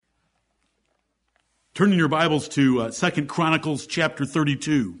Turn in your Bibles to 2 Chronicles chapter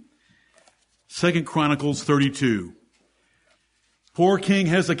 32. 2 Chronicles 32. Poor King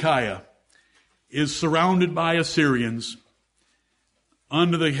Hezekiah is surrounded by Assyrians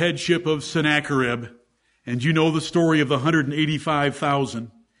under the headship of Sennacherib. And you know the story of the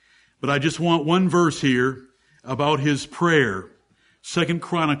 185,000. But I just want one verse here about his prayer. 2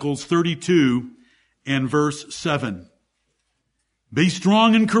 Chronicles 32 and verse 7. Be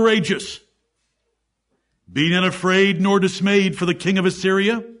strong and courageous. Be not afraid nor dismayed for the king of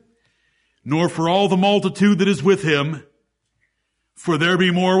Assyria, nor for all the multitude that is with him, for there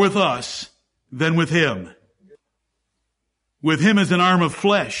be more with us than with him. With him is an arm of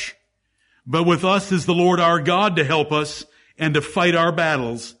flesh, but with us is the Lord our God to help us and to fight our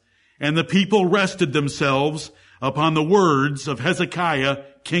battles. And the people rested themselves upon the words of Hezekiah,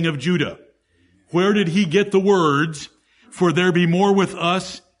 king of Judah. Where did he get the words, for there be more with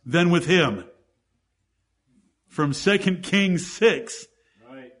us than with him? From 2 Kings 6,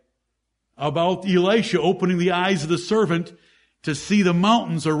 about Elisha opening the eyes of the servant to see the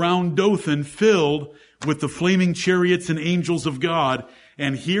mountains around Dothan filled with the flaming chariots and angels of God.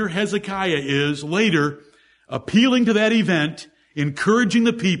 And here Hezekiah is later appealing to that event, encouraging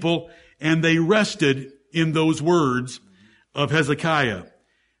the people, and they rested in those words of Hezekiah.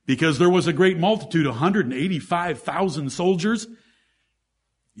 Because there was a great multitude, 185,000 soldiers.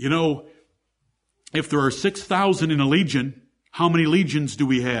 You know, if there are 6,000 in a legion, how many legions do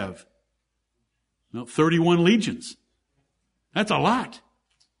we have? Well, 31 legions. That's a lot.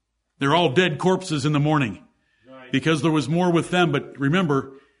 They're all dead corpses in the morning because there was more with them. But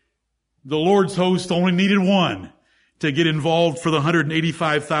remember, the Lord's host only needed one to get involved for the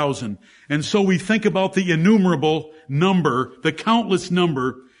 185,000. And so we think about the innumerable number, the countless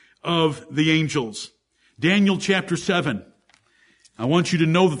number of the angels. Daniel chapter 7. I want you to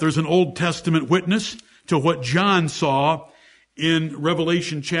know that there's an Old Testament witness to what John saw in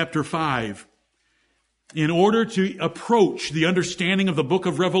Revelation chapter 5. In order to approach the understanding of the book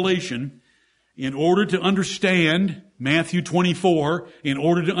of Revelation, in order to understand Matthew 24, in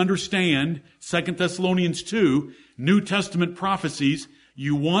order to understand 2 Thessalonians 2, New Testament prophecies,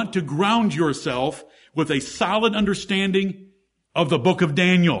 you want to ground yourself with a solid understanding of the book of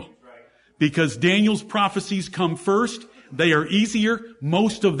Daniel. Because Daniel's prophecies come first. They are easier.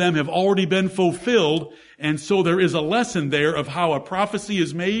 Most of them have already been fulfilled. And so there is a lesson there of how a prophecy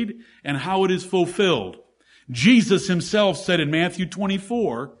is made and how it is fulfilled. Jesus himself said in Matthew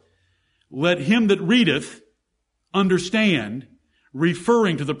 24, let him that readeth understand,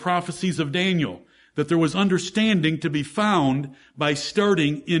 referring to the prophecies of Daniel, that there was understanding to be found by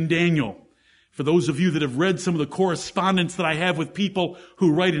starting in Daniel. For those of you that have read some of the correspondence that I have with people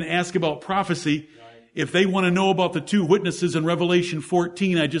who write and ask about prophecy, if they want to know about the two witnesses in Revelation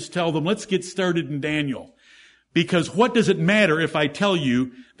 14, I just tell them, let's get started in Daniel. Because what does it matter if I tell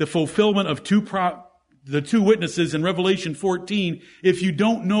you the fulfillment of the two witnesses in Revelation 14 if you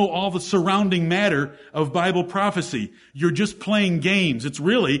don't know all the surrounding matter of Bible prophecy? You're just playing games. It's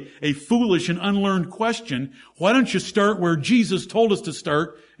really a foolish and unlearned question. Why don't you start where Jesus told us to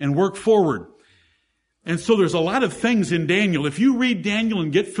start and work forward? And so there's a lot of things in Daniel. If you read Daniel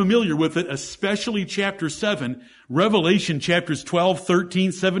and get familiar with it, especially chapter 7, Revelation chapters 12,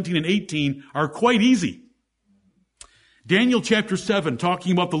 13, 17, and 18 are quite easy. Daniel chapter 7,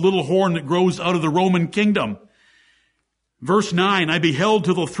 talking about the little horn that grows out of the Roman kingdom. Verse 9, I beheld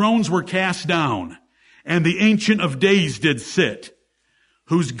till the thrones were cast down, and the Ancient of Days did sit,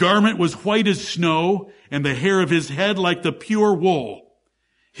 whose garment was white as snow, and the hair of his head like the pure wool.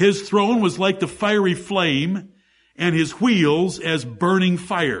 His throne was like the fiery flame, and his wheels as burning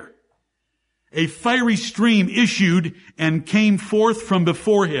fire. A fiery stream issued and came forth from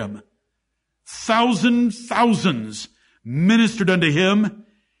before him. Thousands ministered unto him,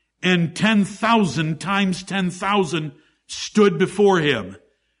 and 10,000 times 10,000 stood before him.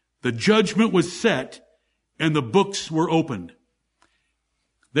 The judgment was set, and the books were opened.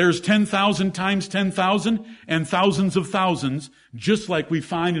 There's 10,000 times 10,000 and thousands of thousands, just like we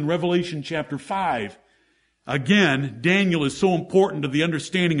find in Revelation chapter 5. Again, Daniel is so important to the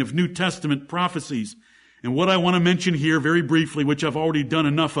understanding of New Testament prophecies. And what I want to mention here very briefly, which I've already done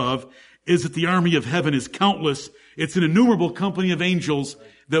enough of, is that the army of heaven is countless. It's an innumerable company of angels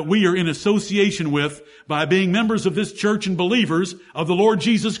that we are in association with by being members of this church and believers of the Lord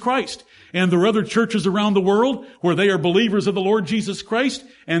Jesus Christ. And there are other churches around the world where they are believers of the Lord Jesus Christ,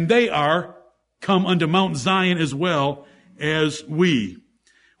 and they are come unto Mount Zion as well as we.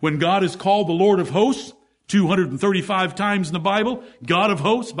 When God is called the Lord of hosts, 235 times in the Bible, God of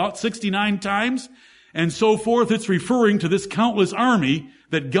hosts, about 69 times, and so forth, it's referring to this countless army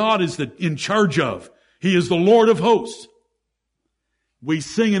that God is in charge of. He is the Lord of hosts. We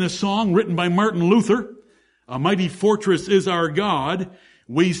sing in a song written by Martin Luther, "A mighty fortress is our God."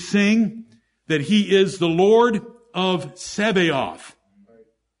 We sing that He is the Lord of Sabaoth.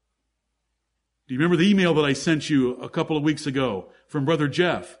 Do you remember the email that I sent you a couple of weeks ago from Brother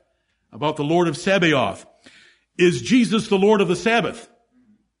Jeff about the Lord of Sabaoth? Is Jesus the Lord of the Sabbath?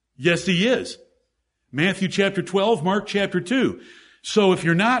 Yes, He is. Matthew chapter 12, Mark chapter 2. So if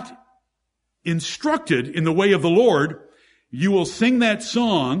you're not instructed in the way of the Lord, you will sing that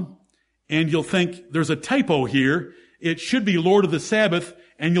song and you'll think there's a typo here. It should be Lord of the Sabbath,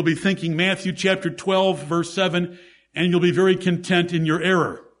 and you'll be thinking Matthew chapter 12, verse 7, and you'll be very content in your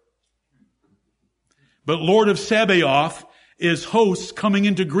error. But Lord of Sabaoth is hosts coming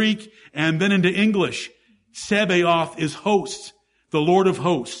into Greek and then into English. Sabaoth is hosts, the Lord of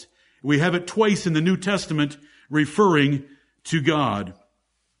hosts. We have it twice in the New Testament referring to God.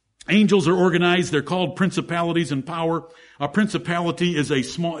 Angels are organized. They're called principalities and power. A principality is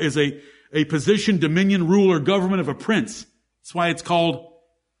a position, dominion, rule, or government of a prince. That's why it's called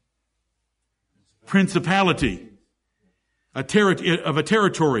principality. Of a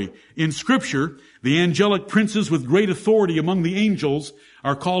territory. In Scripture, the angelic princes with great authority among the angels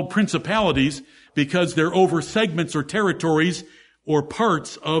are called principalities because they're over segments or territories or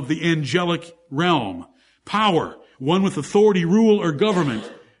parts of the angelic realm. Power, one with authority, rule, or government.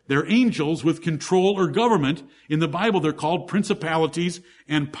 They're angels with control or government. In the Bible, they're called principalities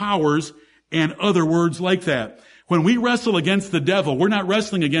and powers and other words like that. When we wrestle against the devil, we're not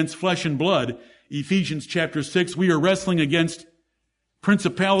wrestling against flesh and blood. Ephesians chapter 6, we are wrestling against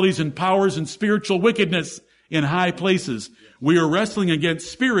principalities and powers and spiritual wickedness in high places. We are wrestling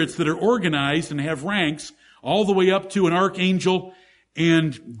against spirits that are organized and have ranks all the way up to an archangel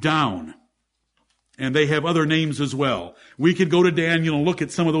and down. And they have other names as well. We could go to Daniel and look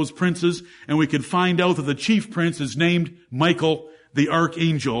at some of those princes, and we could find out that the chief prince is named Michael, the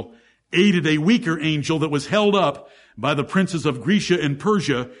archangel, aided a weaker angel that was held up by the princes of Grecia and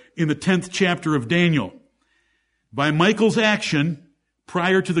Persia in the 10th chapter of Daniel. By Michael's action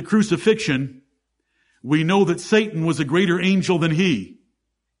prior to the crucifixion, we know that Satan was a greater angel than he.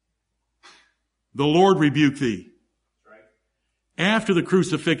 The Lord rebuke thee. After the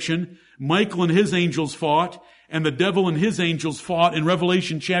crucifixion, Michael and his angels fought, and the devil and his angels fought in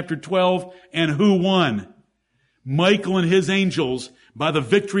Revelation chapter 12, and who won? Michael and his angels. By the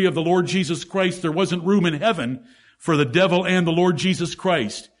victory of the Lord Jesus Christ, there wasn't room in heaven for the devil and the Lord Jesus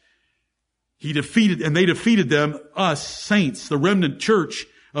Christ. They defeated them, us, saints, the remnant church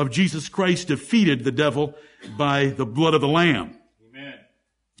of Jesus Christ defeated the devil by the blood of the Lamb. Amen.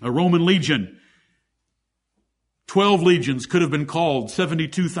 A Roman legion. 12 legions could have been called,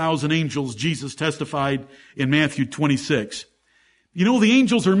 72,000 angels, Jesus testified in Matthew 26. You know, the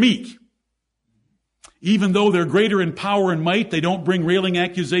angels are meek. Even though they're greater in power and might, they don't bring railing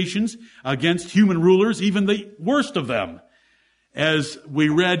accusations against human rulers, even the worst of them. As we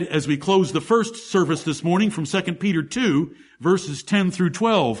read, as we closed the first service this morning from 2 Peter 2, verses 10 through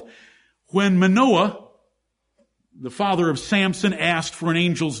 12, when Manoah, the father of Samson, asked for an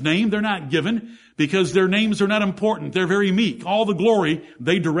angel's name, they're not given because their names are not important. They're very meek. All the glory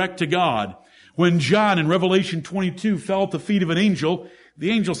they direct to God. When John in Revelation 22 fell at the feet of an angel,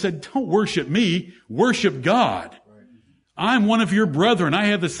 the angel said, "Don't worship me, worship God. I'm one of your brethren. I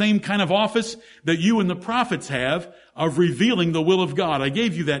have the same kind of office that you and the prophets have of revealing the will of God." I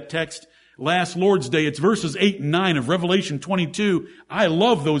gave you that text last Lord's Day. It's verses 8 and 9 of Revelation 22. I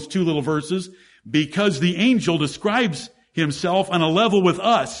love those two little verses because the angel describes himself on a level with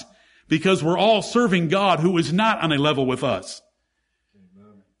us because we're all serving God who is not on a level with us.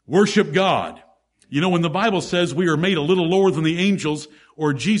 Amen. Worship God. You know, when the Bible says we are made a little lower than the angels,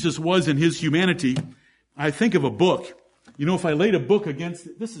 or Jesus was in his humanity, I think of a book. You know, if I laid a book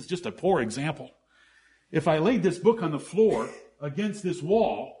against, this is just a poor example. If I laid this book on the floor against this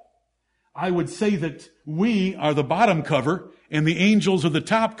wall, I would say that we are the bottom cover and the angels are the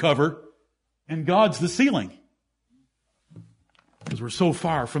top cover and God's the ceiling. Because we're so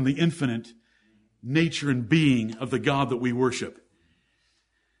far from the infinite nature and being of the God that we worship.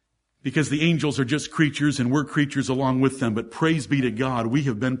 Because the angels are just creatures and we're creatures along with them. But praise be to God, we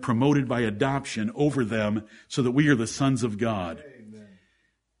have been promoted by adoption over them so that we are the sons of God. Amen.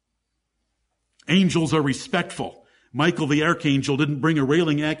 Angels are respectful. Michael the archangel didn't bring a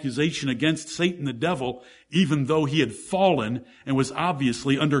railing accusation against Satan the devil, even though he had fallen and was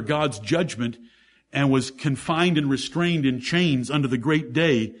obviously under God's judgment and was confined and restrained in chains under the great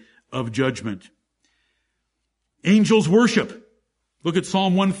day of judgment. Angels worship. Look at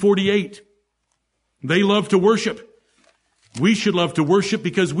Psalm 148. They love to worship. We should love to worship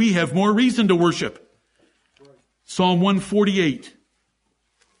because we have more reason to worship. Psalm 148.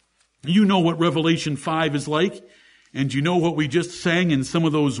 You know what Revelation 5 is like, and you know what we just sang in some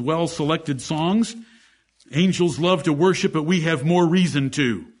of those well-selected songs. Angels love to worship, but we have more reason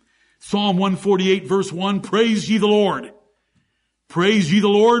to. Psalm 148 verse 1, praise ye the Lord. Praise ye the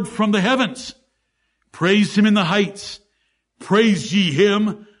Lord from the heavens. Praise him in the heights. Praise ye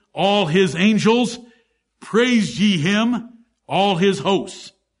him, all his angels. Praise ye him, all his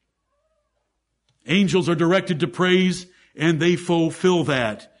hosts. Angels are directed to praise, and they fulfill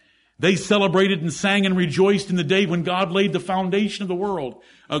that. They celebrated and sang and rejoiced in the day when God laid the foundation of the world.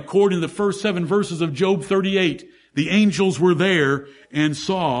 According to the first 7 verses of Job 38, the angels were there and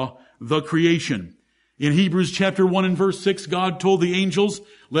saw the creation. In Hebrews chapter 1 and verse 6, God told the angels,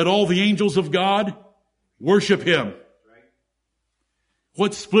 let all the angels of God worship him.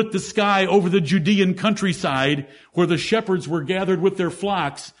 What split the sky over the Judean countryside where the shepherds were gathered with their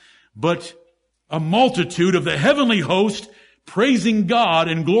flocks, but a multitude of the heavenly host praising God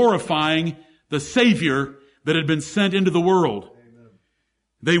and glorifying the Savior that had been sent into the world. Amen.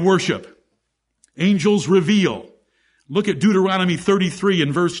 They worship. Angels reveal. Look at Deuteronomy 33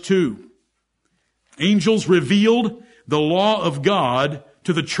 and verse 2. Angels revealed the law of God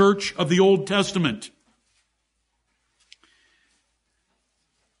to the church of the Old Testament.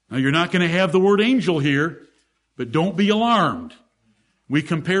 Now you're not going to have the word angel here, but don't be alarmed. We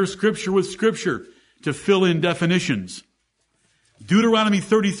compare Scripture with Scripture to fill in definitions. Deuteronomy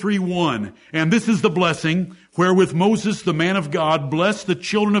 33:1, and this is the blessing wherewith Moses, the man of God, blessed the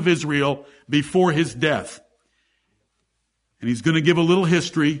children of Israel before his death. And he's going to give a little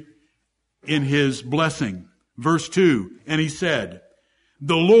history in his blessing. Verse 2, and he said,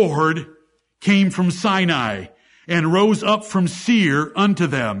 the Lord came from Sinai and rose up from Seir unto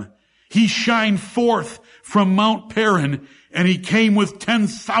them. He shined forth from Mount Paran, and he came with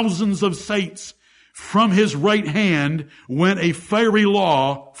 10,000s of saints. From his right hand went a fiery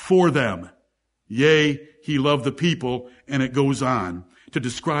law for them. Yea, he loved the people, and it goes on to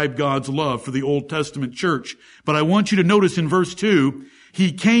describe God's love for the Old Testament church. But I want you to notice in verse 2,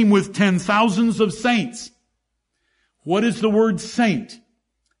 he came with 10,000s of saints. What is the word saint?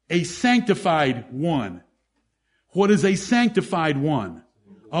 A sanctified one. What is a sanctified one?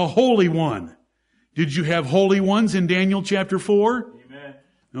 A holy one. Did you have holy ones in Daniel chapter 4?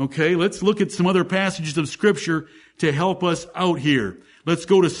 Okay, let's look at some other passages of Scripture to help us out here. Let's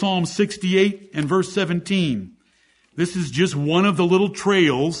go to Psalm 68 and verse 17. This is just one of the little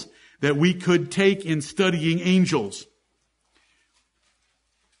trails that we could take in studying angels.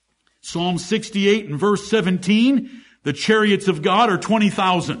 Psalm 68 and verse 17, the chariots of God are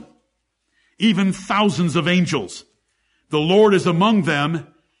 20,000, even thousands of angels. The Lord is among them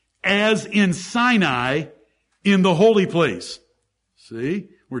as in Sinai in the holy place. See?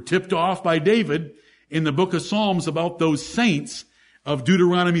 We're tipped off by David in the book of Psalms about those saints of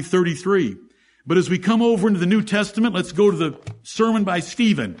Deuteronomy 33. But as we come over into the New Testament, let's go to the sermon by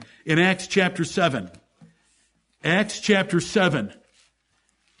Stephen in Acts chapter 7. Acts chapter 7.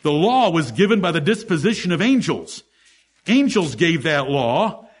 The law was given by the disposition of angels. Angels gave that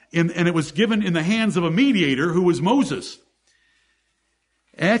law, and it was given in the hands of a mediator who was Moses.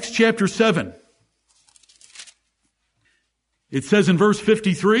 Acts chapter 7. It says in verse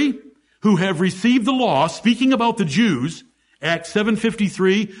 53, who have received the law, speaking about the Jews, Acts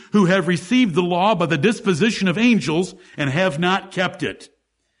 7:53, who have received the law by the disposition of angels and have not kept it.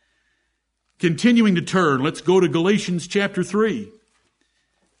 Continuing to turn, let's go to Galatians chapter 3.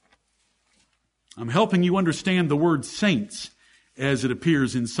 I'm helping you understand the word saints as it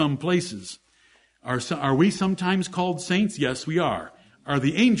appears in some places. Are we sometimes called saints? Yes, we are. Are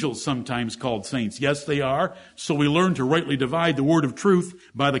the angels sometimes called saints? Yes, they are. So we learn to rightly divide the word of truth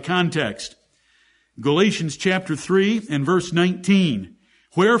by the context. Galatians chapter 3 and verse 19.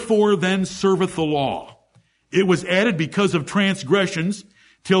 Wherefore then serveth the law? It was added because of transgressions,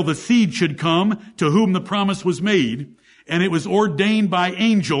 till the seed should come to whom the promise was made, and it was ordained by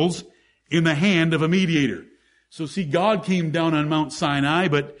angels in the hand of a mediator. So see, God came down on Mount Sinai,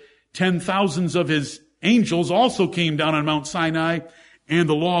 but 10,000s of his angels also came down on Mount Sinai, and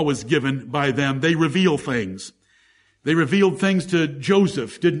the law was given by them. They reveal things. They revealed things to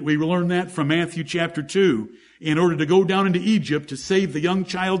Joseph, didn't we? We learned that from Matthew chapter 2. In order to go down into Egypt to save the young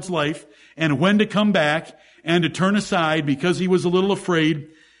child's life, and when to come back and to turn aside because he was a little afraid.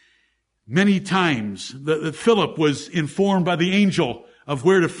 Many times that Philip was informed by the angel of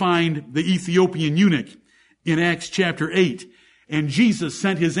where to find the Ethiopian eunuch in Acts chapter 8. And Jesus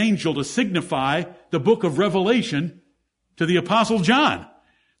sent his angel to signify the book of Revelation to the Apostle John.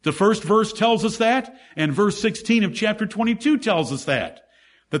 The first verse tells us that, and verse 16 of chapter 22 tells us that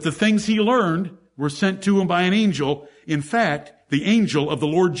the things he learned were sent to him by an angel. In fact, the angel of the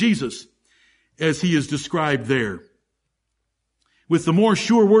Lord Jesus, as he is described there. With the more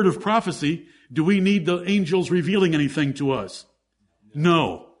sure word of prophecy, do we need the angels revealing anything to us?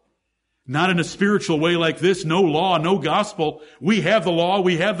 No. Not in a spiritual way like this. No law, no gospel. We have the law.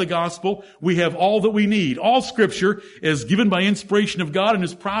 We have the gospel. We have all that we need. All Scripture is given by inspiration of God and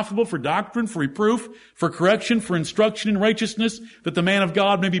is profitable for doctrine, for reproof, for correction, for instruction in righteousness, that the man of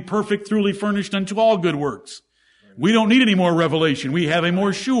God may be perfect, truly furnished unto all good works. We don't need any more revelation. We have a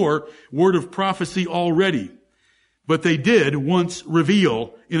more sure word of prophecy already. But they did once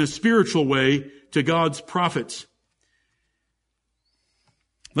reveal in a spiritual way to God's prophets.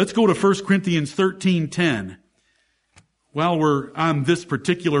 Let's go to 1 Corinthians 13:10. While we're on this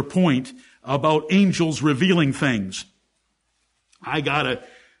particular point about angels revealing things. I got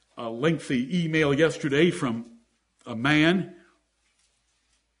a lengthy email yesterday from a man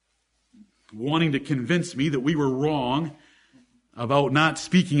wanting to convince me that we were wrong about not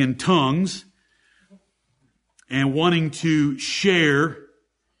speaking in tongues and wanting to share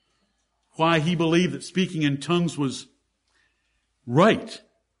why he believed that speaking in tongues was right.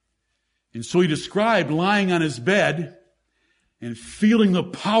 And so he described lying on his bed and feeling the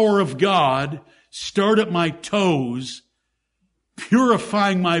power of God start at my toes,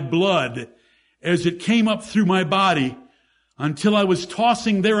 purifying my blood as it came up through my body until I was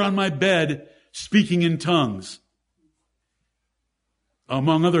tossing there on my bed, speaking in tongues.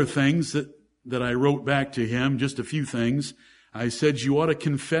 Among other things that I wrote back to him, just a few things, I said, you ought to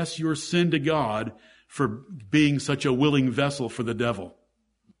confess your sin to God for being such a willing vessel for the devil.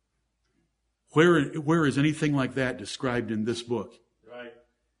 Where is anything like that described in this book? Right.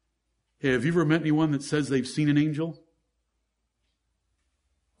 Hey, have you ever met anyone that says they've seen an angel?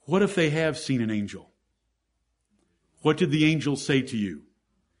 What if they have seen an angel? What did the angel say to you?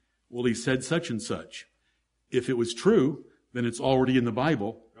 Well, he said such and such. If it was true, then it's already in the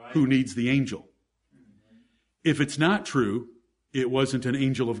Bible. Right. Who needs the angel? If it's not true, it wasn't an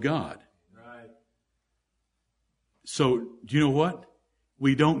angel of God. Right. So, do you know what?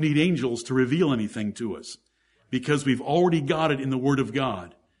 We don't need angels to reveal anything to us because we've already got it in the Word of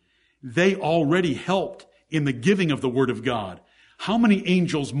God. They already helped in the giving of the Word of God. How many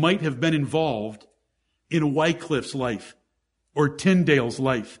angels might have been involved in Wycliffe's life or Tyndale's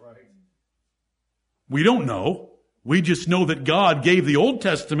life? Right. We don't know. We just know that God gave the Old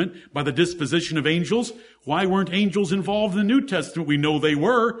Testament by the disposition of angels. Why weren't angels involved in the New Testament? We know they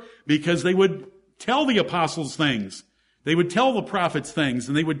were because they would tell the apostles things. They would tell the prophets things,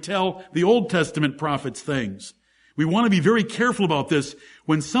 and they would tell the Old Testament prophets things. We want to be very careful about this.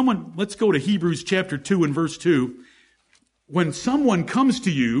 When someone, let's go to Hebrews chapter 2 and verse 2. When someone comes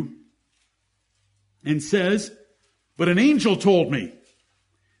to you and says, but an angel told me,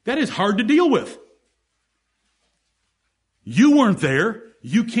 that is hard to deal with. You weren't there.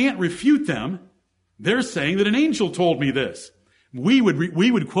 You can't refute them. They're saying that an angel told me this. We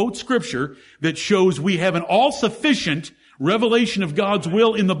would quote scripture that shows we have an all-sufficient revelation of God's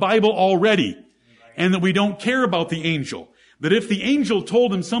will in the Bible already, and that we don't care about the angel. That if the angel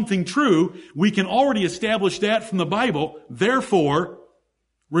told him something true, we can already establish that from the Bible, therefore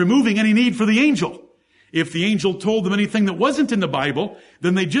removing any need for the angel. If the angel told them anything that wasn't in the Bible,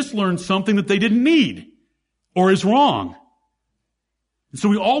 then they just learned something that they didn't need or is wrong. And so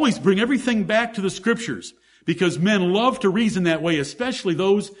we always bring everything back to the scriptures because men love to reason that way, especially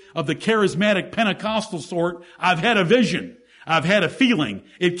those of the charismatic Pentecostal sort. I've had a vision. I've had a feeling.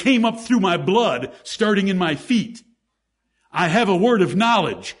 It came up through my blood, starting in my feet. I have a word of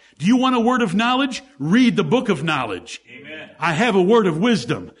knowledge. Do you want a word of knowledge? Read the book of knowledge. Amen. I have a word of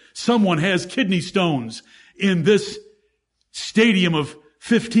wisdom. Someone has kidney stones in this stadium of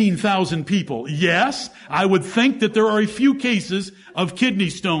 15,000 people. Yes, I would think that there are a few cases of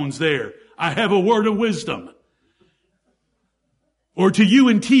kidney stones there. I have a word of wisdom. Or to you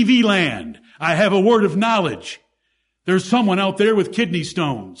in TV land, I have a word of knowledge. There's someone out there with kidney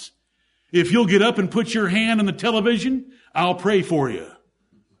stones. If you'll get up and put your hand on the television, I'll pray for you.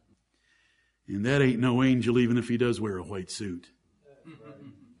 And that ain't no angel, even if he does wear a white suit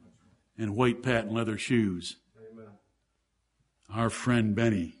and white patent leather shoes. Amen. Our friend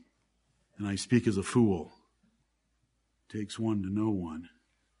Benny, and I speak as a fool, takes one to know one.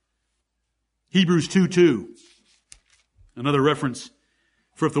 Hebrews 2:2, another reference.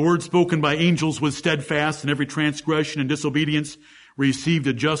 For if the word spoken by angels was steadfast, and every transgression and disobedience received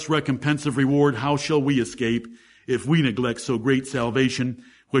a just recompense of reward, how shall we escape if we neglect so great salvation,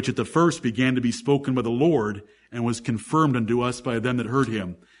 which at the first began to be spoken by the Lord, and was confirmed unto us by them that heard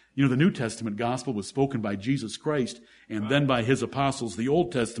him? You know, the New Testament gospel was spoken by Jesus Christ and then by his apostles. The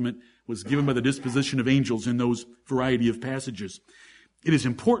Old Testament was given by the disposition of angels in those variety of passages. It is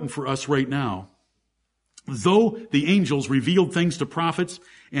important for us right now, though the angels revealed things to prophets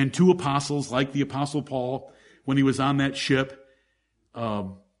and to apostles, like the Apostle Paul when he was on that ship,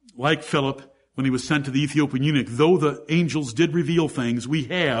 like Philip when he was sent to the Ethiopian eunuch, though the angels did reveal things, we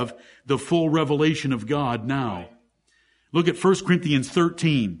have the full revelation of God now. Look at 1 Corinthians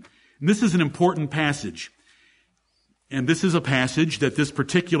 13. And this is an important passage. And this is a passage that this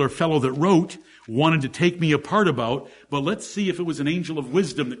particular fellow that wrote wanted to take me apart about, but let's see if it was an angel of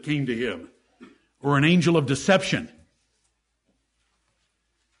wisdom that came to him, or an angel of deception.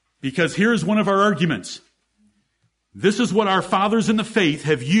 Because here's one of our arguments. This is what our fathers in the faith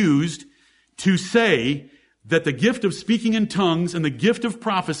have used to say that the gift of speaking in tongues and the gift of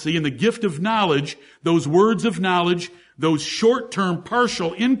prophecy and the gift of knowledge, those words of knowledge, those short-term,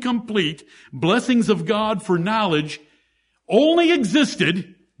 partial, incomplete blessings of God for knowledge only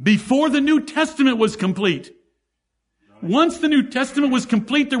existed before the New Testament was complete. Once the New Testament was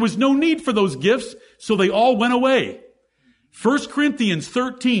complete, there was no need for those gifts, so they all went away. 1 Corinthians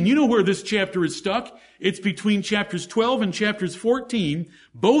 13, you know where this chapter is stuck. It's between chapters 12 and chapters 14,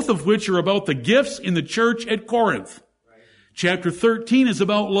 both of which are about the gifts in the church at Corinth. Chapter 13 is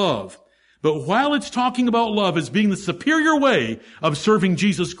about love. But while it's talking about love as being the superior way of serving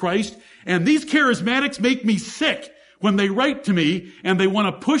Jesus Christ, and these charismatics make me sick when they write to me and they want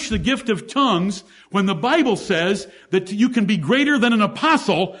to push the gift of tongues when the Bible says that you can be greater than an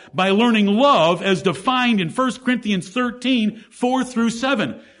apostle by learning love as defined in 1 Corinthians 13, 4 through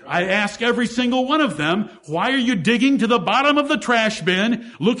 7. I ask every single one of them, why are you digging to the bottom of the trash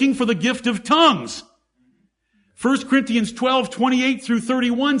bin looking for the gift of tongues? 1 Corinthians 12, 28 through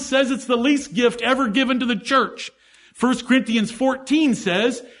 31 says it's the least gift ever given to the church. 1 Corinthians 14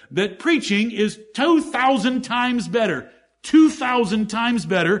 says that preaching is 2,000 times better. 2,000 times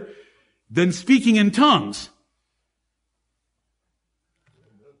better than speaking in tongues.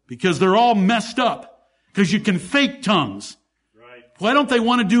 Because they're all messed up. Because you can fake tongues. Right. Why don't they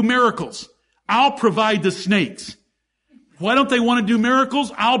want to do miracles? I'll provide the snakes. Why don't they want to do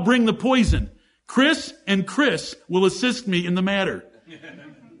miracles? I'll bring the poison. Chris will assist me in the matter.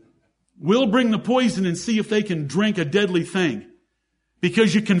 We'll bring the poison and see if they can drink a deadly thing.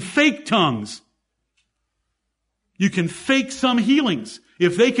 Because you can fake tongues. You can fake some healings.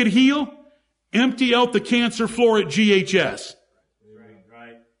 If they could heal, empty out the cancer floor at GHS.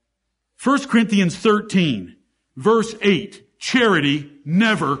 1 Corinthians 13, verse 8. Charity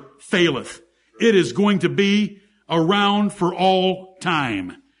never faileth. It is going to be around for all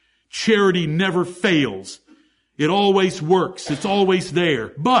time. Charity never fails. It always works. It's always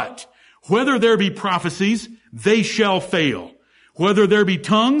there. But whether there be prophecies, they shall fail. Whether there be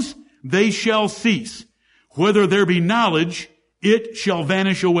tongues, they shall cease. Whether there be knowledge, it shall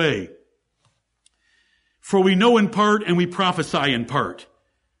vanish away. For we know in part and we prophesy in part.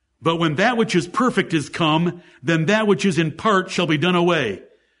 But when that which is perfect is come, then that which is in part shall be done away.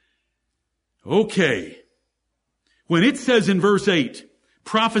 Okay. When it says in verse 8,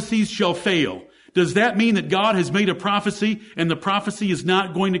 prophecies shall fail, does that mean that God has made a prophecy and the prophecy is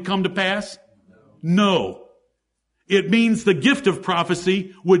not going to come to pass? No. It means the gift of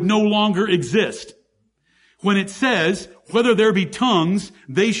prophecy would no longer exist. When it says, whether there be tongues,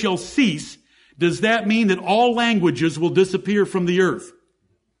 they shall cease, does that mean that all languages will disappear from the earth?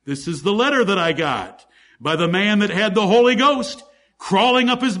 This is the letter that I got by the man that had the Holy Ghost crawling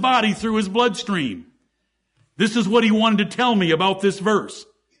up his body through his bloodstream. This is what he wanted to tell me about this verse.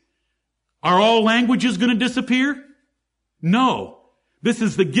 Are all languages going to disappear? No. This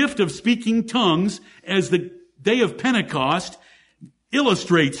is the gift of speaking tongues as the day of Pentecost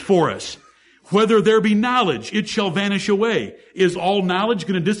illustrates for us. Whether there be knowledge, it shall vanish away. Is all knowledge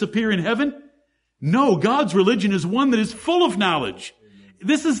going to disappear in heaven? No, God's religion is one that is full of knowledge.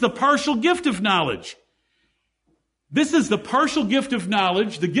 This is the partial gift of knowledge. This is the partial gift of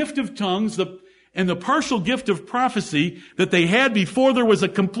knowledge, the gift of tongues, and the partial gift of prophecy that they had before there was a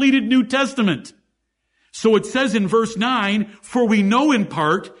completed New Testament. So it says in verse 9, for we know in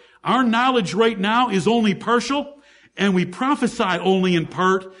part, our knowledge right now is only partial, and we prophesy only in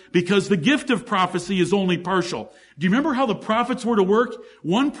part because the gift of prophecy is only partial. Do you remember how the prophets were to work?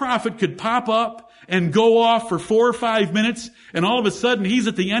 One prophet could pop up and go off for 4 or 5 minutes, and all of a sudden he's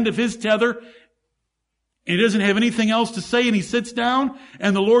at the end of his tether, And he doesn't have anything else to say, and he sits down,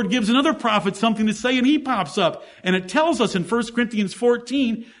 and the Lord gives another prophet something to say, and he pops up. And it tells us in 1 Corinthians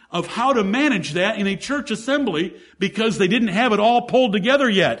 14 of how to manage that in a church assembly, because they didn't have it all pulled together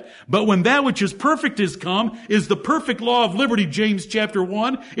yet. But when that which is perfect is come, is the perfect law of liberty, James chapter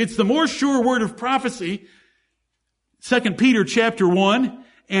 1. It's the more sure word of prophecy, 2 Peter chapter 1,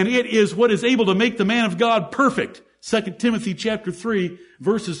 and it is what is able to make the man of God perfect. 2 Timothy chapter 3,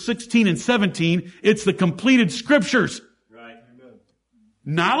 verses 16 and 17. It's the completed scriptures. Right. Amen.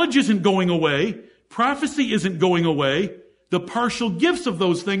 Knowledge isn't going away. Prophecy isn't going away. The partial gifts of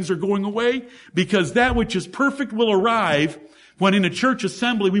those things are going away, because that which is perfect will arrive when in a church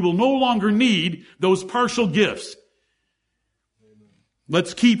assembly we will no longer need those partial gifts.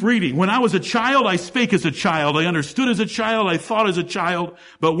 Let's keep reading. When I was a child, I spake as a child. I understood as a child. I thought as a child.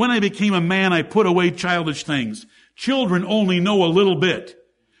 But when I became a man, I put away childish things. Children only know a little bit.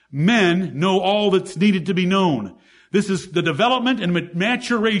 Men know all that's needed to be known. This is the development and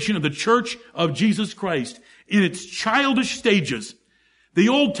maturation of the church of Jesus Christ in its childish stages. The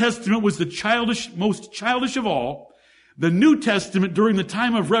Old Testament was the most childish of all. The New Testament during the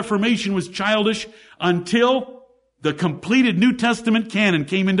time of Reformation was childish until the completed New Testament canon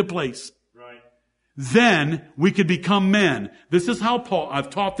came into place. Right. Then we could become men. This is how Paul, I've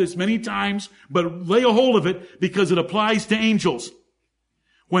taught this many times, but lay a hold of it because it applies to angels.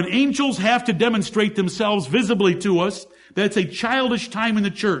 When angels have to demonstrate themselves visibly to us, that's a childish time in the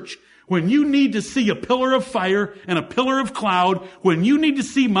church. When you need to see a pillar of fire and a pillar of cloud, when you need to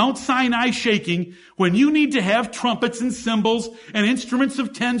see Mount Sinai shaking, when you need to have trumpets and cymbals and instruments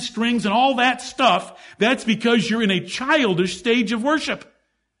of 10 strings and all that stuff, that's because you're in a childish stage of worship.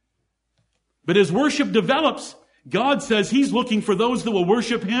 But as worship develops, God says He's looking for those that will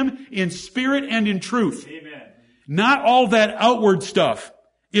worship Him in spirit and in truth. Amen. Not all that outward stuff.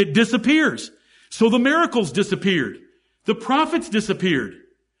 It disappears. So the miracles disappeared. The prophets disappeared.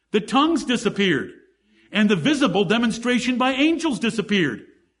 The tongues disappeared. And the visible demonstration by angels disappeared.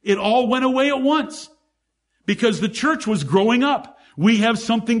 It all went away at once. Because the church was growing up. We have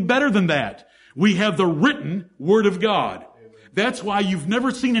something better than that. We have the written Word of God. That's why you've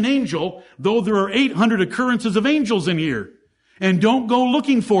never seen an angel, though there are 800 occurrences of angels in here. And don't go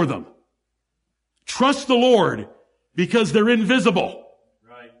looking for them. Trust the Lord, because they're invisible.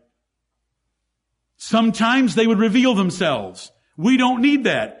 Right. Sometimes they would reveal themselves. We don't need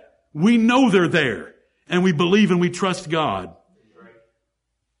that. We know they're there, and we believe and we trust God. Right.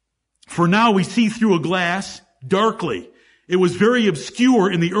 For now we see through a glass darkly. It was very obscure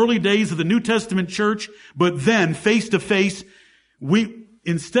in the early days of the New Testament church, but then face to face,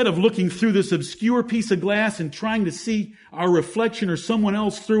 instead of looking through this obscure piece of glass and trying to see our reflection or someone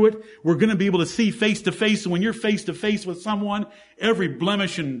else through it, we're going to be able to see face to face. And when you're face to face with someone, every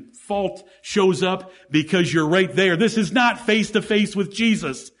blemish and fault shows up because you're right there. This is not face to face with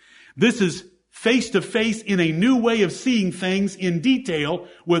Jesus. This is face to face in a new way of seeing things in detail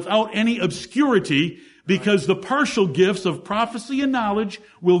without any obscurity, because the partial gifts of prophecy and knowledge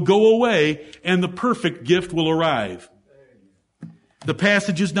will go away and the perfect gift will arrive. The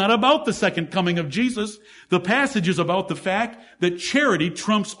passage is not about the second coming of Jesus. The passage is about the fact that charity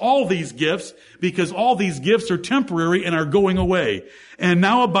trumps all these gifts, because all these gifts are temporary and are going away. And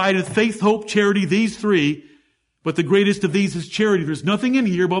now abideth faith, hope, charity, these three. But the greatest of these is charity. There's nothing in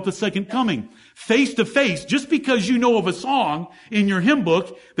here about the second coming. Face to face, just because you know of a song in your hymn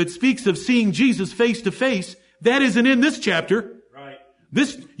book that speaks of seeing Jesus face to face, that isn't in this chapter. Right.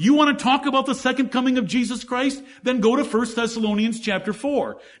 You want to talk about the second coming of Jesus Christ? Then go to 1 Thessalonians chapter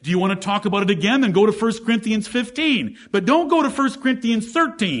 4. Do you want to talk about it again? Then go to 1 Corinthians 15. But don't go to 1 Corinthians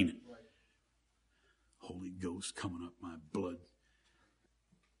 13. Right. Holy Ghost coming up my blood.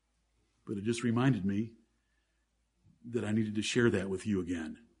 But it just reminded me that I needed to share that with you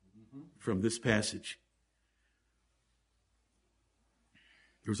again from this passage.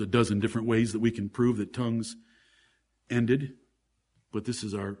 There's a dozen different ways that we can prove that tongues ended, but this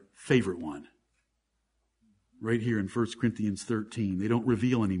is our favorite one. Right here in 1 Corinthians 13. They don't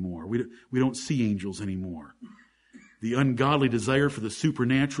reveal anymore. We don't see angels anymore. The ungodly desire for the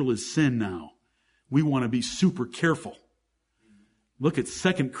supernatural is sin now. We want to be super careful. Look at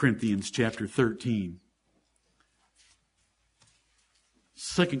 2 Corinthians chapter 13.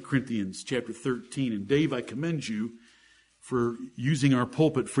 2 Corinthians chapter 13. And Dave, I commend you for using our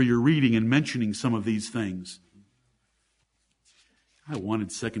pulpit for your reading and mentioning some of these things. I wanted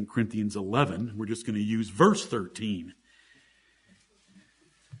 2 Corinthians 11. We're just going to use verse 13.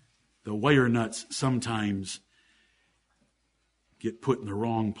 The wire nuts sometimes get put in the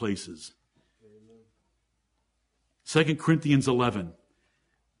wrong places. 2 Corinthians 11.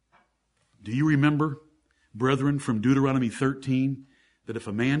 Do you remember brethren, from Deuteronomy 13, that if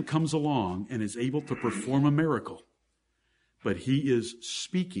a man comes along and is able to perform a miracle, but he is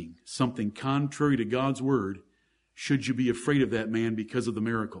speaking something contrary to God's word, should you be afraid of that man because of the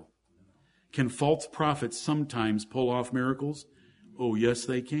miracle? Can false prophets sometimes pull off miracles? Oh, yes,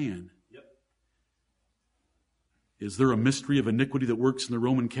 they can. Yep. Is there a mystery of iniquity that works in the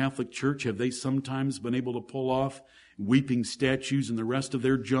Roman Catholic Church? Have they sometimes been able to pull off weeping statues and the rest of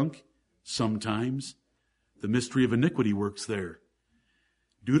their junk? Sometimes. The mystery of iniquity works there.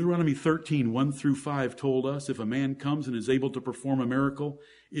 Deuteronomy 13, 1 through 5 told us if a man comes and is able to perform a miracle,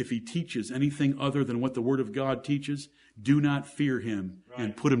 if he teaches anything other than what the Word of God teaches, do not fear him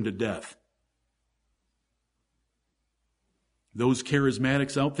and put him to death. Those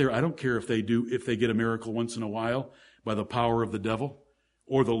charismatics out there, I don't care if they get a miracle once in a while by the power of the devil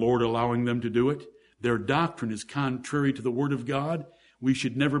or the Lord allowing them to do it. Their doctrine is contrary to the Word of God. We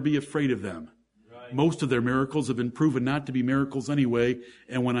should never be afraid of them. Most of their miracles have been proven not to be miracles anyway,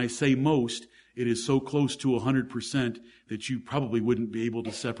 and when I say most, it is so close to 100% that you probably wouldn't be able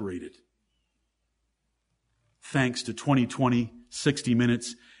to separate it. Thanks to 2020, 60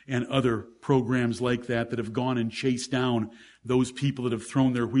 Minutes, and other programs like that have gone and chased down those people that have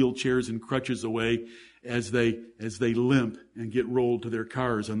thrown their wheelchairs and crutches away as they limp and get rolled to their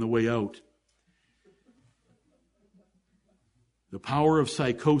cars on the way out. The power of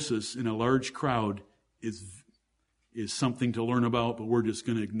psychosis in a large crowd is something to learn about, but we're just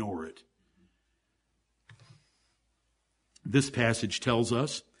going to ignore it. This passage tells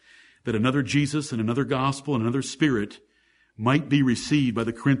us that another Jesus and another gospel and another spirit might be received by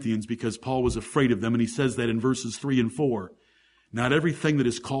the Corinthians because Paul was afraid of them, and he says that in verses 3 and 4. Not everything that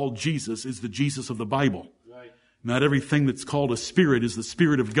is called Jesus is the Jesus of the Bible. Right. Not everything that's called a spirit is the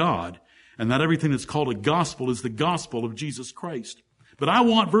Spirit of God. And not everything that's called a gospel is the gospel of Jesus Christ. But I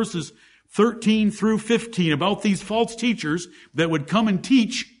want verses 13 through 15 about these false teachers that would come and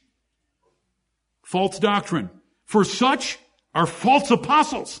teach false doctrine. For such are false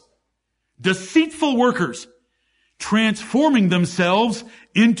apostles, deceitful workers, transforming themselves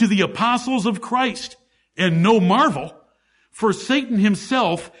into the apostles of Christ. And no marvel, for Satan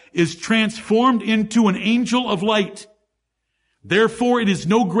himself is transformed into an angel of light. Therefore, it is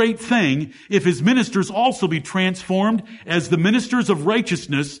no great thing if his ministers also be transformed as the ministers of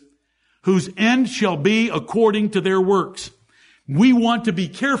righteousness, whose end shall be according to their works. We want to be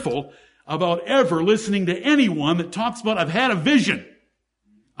careful about ever listening to anyone that talks about, I've had a vision.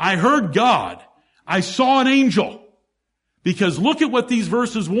 I heard God. I saw an angel. Because look at what these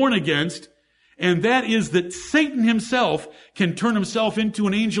verses warn against, and that is that Satan himself can turn himself into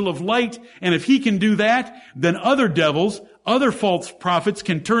an angel of light, and if he can do that, then other devils, other false prophets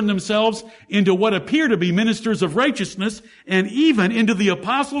can turn themselves into what appear to be ministers of righteousness and even into the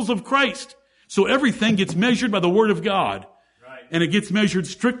apostles of Christ. So everything gets measured by the Word of God. Right. And it gets measured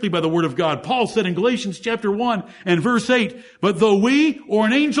strictly by the Word of God. Paul said in Galatians chapter 1 and verse 8, but though we or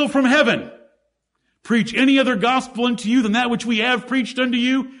an angel from heaven preach any other gospel unto you than that which we have preached unto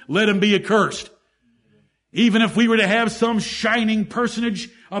you, let him be accursed. Even if we were to have some shining personage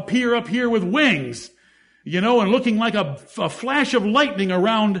appear up here with wings, and looking like a flash of lightning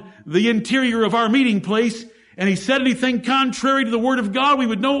around the interior of our meeting place, and he said anything contrary to the Word of God, we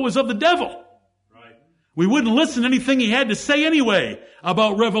would know it was of the devil. Right. We wouldn't listen to anything he had to say anyway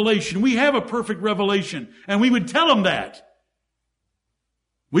about revelation. We have a perfect revelation, and we would tell him that.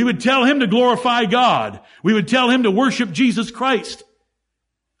 We would tell him to glorify God. We would tell him to worship Jesus Christ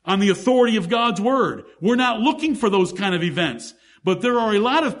on the authority of God's Word. We're not looking for those kind of events. But there are a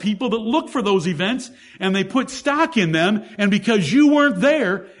lot of people that look for those events and they put stock in them, and because you weren't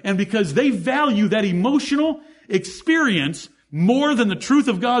there and because they value that emotional experience more than the truth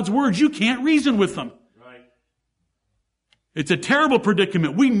of God's Word, you can't reason with them. Right. It's a terrible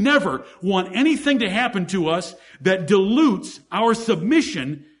predicament. We never want anything to happen to us that dilutes our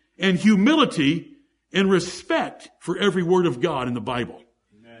submission and humility and respect for every word of God in the Bible.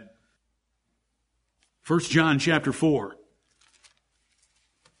 Amen. 1 John chapter 4.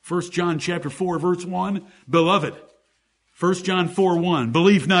 1 John chapter 4 verse 1, beloved, 1 John 4:1,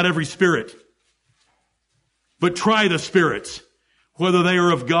 believe not every spirit, but try the spirits, whether they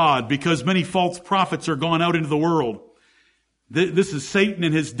are of God, because many false prophets are gone out into the world. This is Satan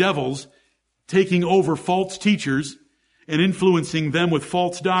and his devils taking over false teachers and influencing them with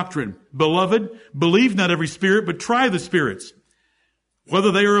false doctrine. Beloved, believe not every spirit, but try the spirits,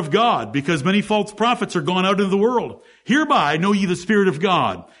 whether they are of God, because many false prophets are gone out into the world. Hereby know ye the Spirit of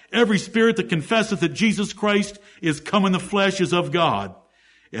God. Every spirit that confesseth that Jesus Christ is come in the flesh is of God.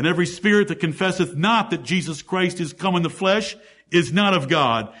 And every spirit that confesseth not that Jesus Christ is come in the flesh is not of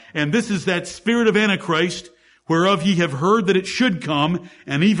God. And this is that spirit of Antichrist, whereof ye have heard that it should come,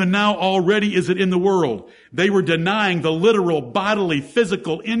 and even now already is it in the world. They were denying the literal, bodily,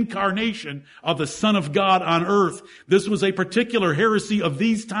 physical incarnation of the Son of God on earth. This was a particular heresy of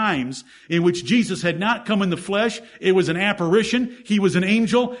these times in which Jesus had not come in the flesh. It was an apparition. He was an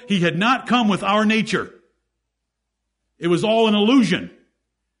angel. He had not come with our nature. It was all an illusion.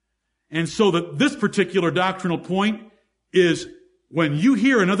 And so this particular doctrinal point is when you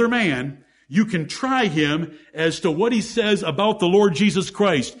hear another man, you can try him as to what he says about the Lord Jesus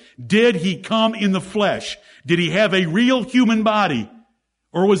Christ. Did he come in the flesh? Did he have a real human body?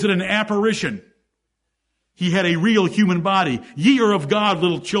 Or was it an apparition? He had a real human body. Ye are of God,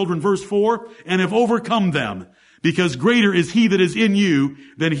 little children, verse 4, and have overcome them, because greater is he that is in you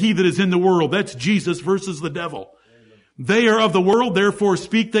than he that is in the world. That's Jesus versus the devil. They are of the world, therefore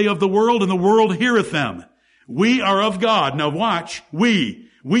speak they of the world, and the world heareth them. We are of God. Now watch, we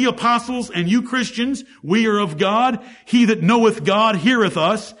apostles and you Christians, we are of God. He that knoweth God heareth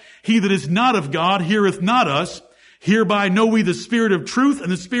us. He that is not of God heareth not us. Hereby know we the spirit of truth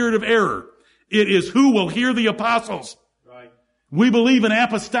and the spirit of error. It is who will hear the apostles. Right. We believe in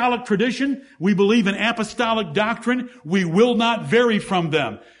apostolic tradition. We believe in apostolic doctrine. We will not vary from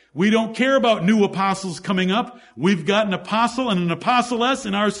them. We don't care about new apostles coming up. We've got an apostle and an apostoless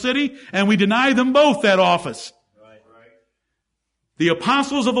in our city, and we deny them both that office. Right. The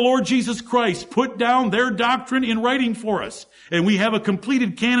apostles of the Lord Jesus Christ put down their doctrine in writing for us, and we have a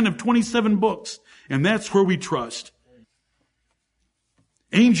completed canon of 27 books, and that's where we trust.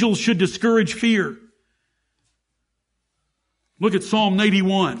 Angels should discourage fear. Look at Psalm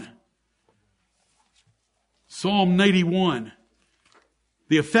 91. Psalm 91.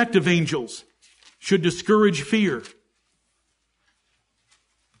 The effect of angels should discourage fear.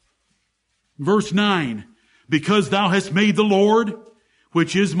 Verse 9, because thou hast made the Lord,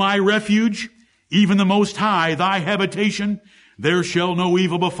 which is my refuge, even the Most High, thy habitation, there shall no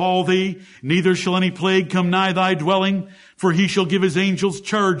evil befall thee, neither shall any plague come nigh thy dwelling, for he shall give his angels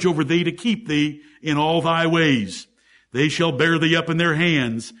charge over thee to keep thee in all thy ways. They shall bear thee up in their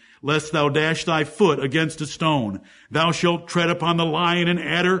hands, lest thou dash thy foot against a stone. Thou shalt tread upon the lion and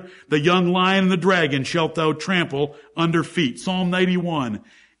adder, the young lion and the dragon shalt thou trample under feet. Psalm 91.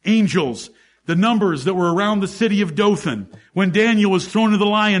 Angels, the numbers that were around the city of Dothan when Daniel was thrown into the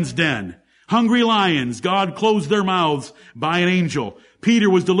lion's den. Hungry lions, God closed their mouths by an angel.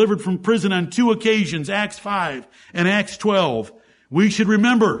 Peter was delivered from prison on 2 occasions, Acts 5 and Acts 12. We should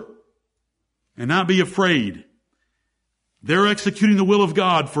remember and not be afraid. They're executing the will of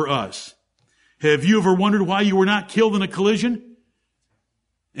God for us. Have you ever wondered why you were not killed in a collision?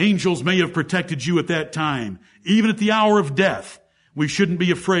 Angels may have protected you at that time. Even at the hour of death, we shouldn't be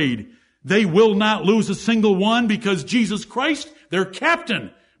afraid. They will not lose a single one because Jesus Christ, their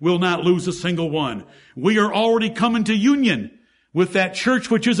captain, will not lose a single one. We are already coming to union with that church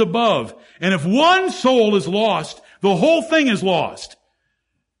which is above. And if one soul is lost, the whole thing is lost.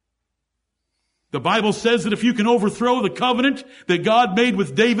 The Bible says that if you can overthrow the covenant that God made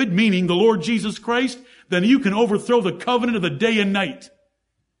with David, meaning the Lord Jesus Christ, then you can overthrow the covenant of the day and night.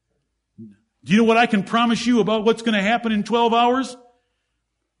 Do you know what I can promise you about what's going to happen in 12 hours?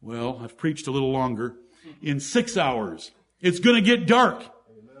 Well, I've preached a little longer. In 6 hours, it's going to get dark,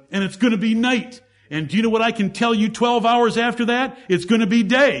 and it's going to be night. And do you know what I can tell you 12 hours after that? It's going to be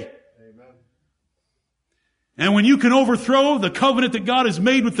day. And when you can overthrow the covenant that God has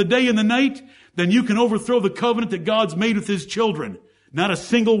made with the day and the night, then you can overthrow the covenant that God's made with His children. Not a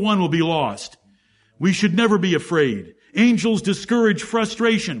single one will be lost. We should never be afraid. Angels discourage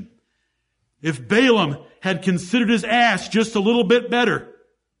frustration. If Balaam had considered his ass just a little bit better,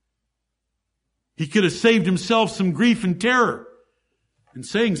 he could have saved himself some grief and terror and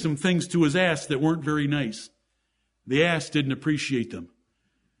saying some things to his ass that weren't very nice. The ass didn't appreciate them.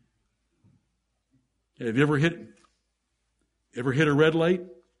 Have you ever hit a red light?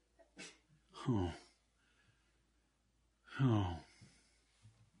 Oh.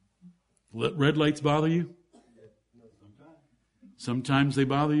 Red lights bother you? Sometimes they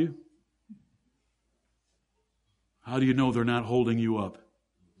bother you? How do you know they're not holding you up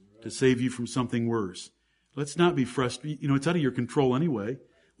to save you from something worse? Let's not be frustrated. It's out of your control anyway.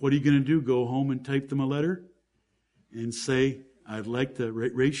 What are you going to do? Go home and type them a letter and say, I'd like the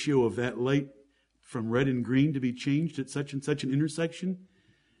ratio of that light from red and green to be changed at such and such an intersection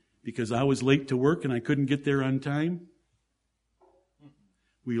because I was late to work and I couldn't get there on time?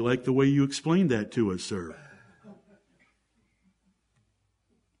 We like the way you explained that to us, sir.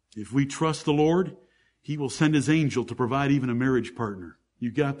 If we trust the Lord, He will send His angel to provide even a marriage partner.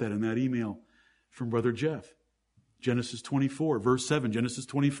 You got that in that email from Brother Jeff. Genesis 24, verse 7. Genesis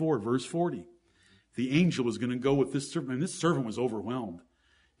 24, verse 40. The angel was going to go with this servant, and this servant was overwhelmed.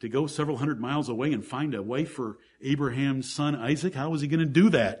 To go several hundred miles away and find a wife for Abraham's son Isaac, how was he going to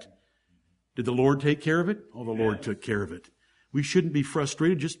do that? Did the Lord take care of it? Oh, the Lord took care of it. We shouldn't be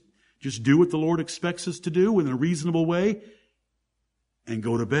frustrated. Just do what the Lord expects us to do in a reasonable way and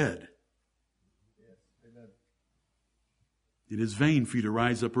go to bed. It is vain for you to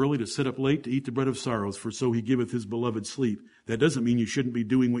rise up early, to sit up late, to eat the bread of sorrows, for so he giveth his beloved sleep. That doesn't mean you shouldn't be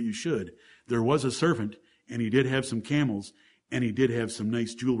doing what you should. There was a servant, and he did have some camels, and he did have some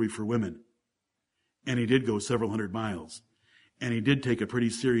nice jewelry for women. And he did go several hundred miles. And he did take a pretty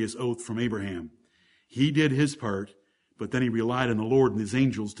serious oath from Abraham. He did his part, but then he relied on the Lord and his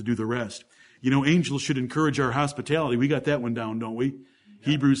angels to do the rest. You know, angels should encourage our hospitality. We got that one down, don't we? Yeah.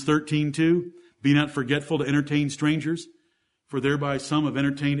 Hebrews 13:2. Be not forgetful to entertain strangers, for thereby some have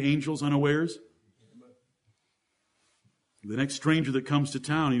entertained angels unawares. The next stranger that comes to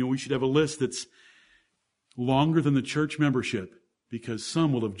town, you know, we should have a list that's longer than the church membership, because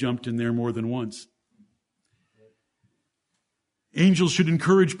some will have jumped in there more than once. Angels should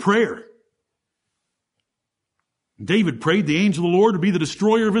encourage prayer. David prayed the angel of the Lord to be the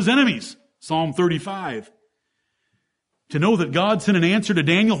destroyer of his enemies. Psalm 35. To know that God sent an answer to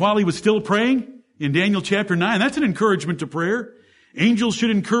Daniel while he was still praying in Daniel chapter 9, that's an encouragement to prayer. Angels should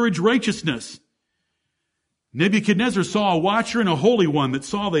encourage righteousness. Nebuchadnezzar saw a watcher and a holy one that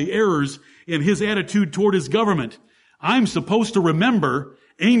saw the errors in his attitude toward his government. I'm supposed to remember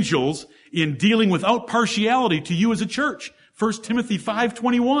angels in dealing without partiality to you as a church. 1 Timothy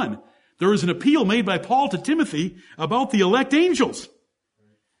 5:21. There is an appeal made by Paul to Timothy about the elect angels.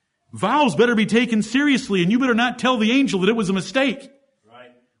 Vows better be taken seriously, and you better not tell the angel that it was a mistake.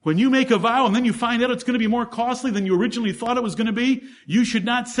 Right. When you make a vow and then you find out it's going to be more costly than you originally thought it was going to be, you should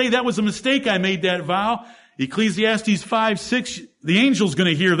not say that was a mistake, I made that vow. Ecclesiastes 5:6, the angel's going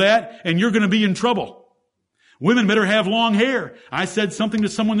to hear that, and you're going to be in trouble. Women better have long hair. I said something to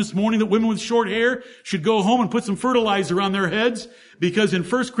someone this morning that women with short hair should go home and put some fertilizer on their heads, because in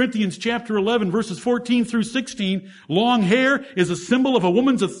 1 Corinthians chapter 11, verses 14 through 16, long hair is a symbol of a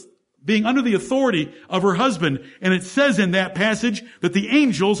woman's being under the authority of her husband. And it says in that passage that the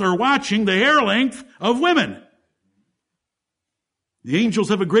angels are watching the hair length of women. The angels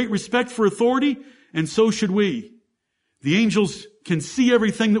have a great respect for authority, and so should we. The angels can see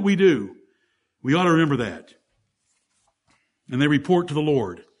everything that we do. We ought to remember that. And they report to the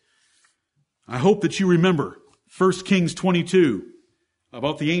Lord. I hope that you remember 1 Kings 22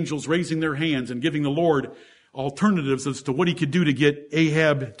 about the angels raising their hands and giving the Lord alternatives as to what he could do to get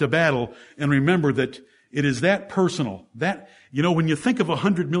Ahab to battle. And remember that it is that personal. That, you know, when you think of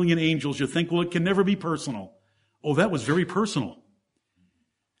 100 million angels, you think, well, it can never be personal. Oh, that was very personal.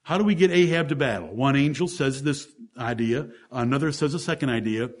 How do we get Ahab to battle? One angel says this idea, another says a second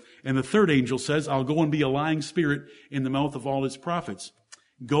idea, and the third angel says, I'll go and be a lying spirit in the mouth of all his prophets.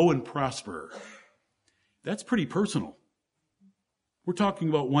 Go and prosper. That's pretty personal. We're talking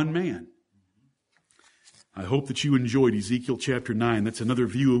about one man. I hope that you enjoyed Ezekiel chapter 9. That's another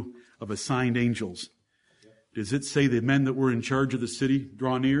view of assigned angels. Does it say the men that were in charge of the city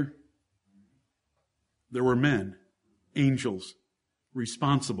draw near? There were men, angels,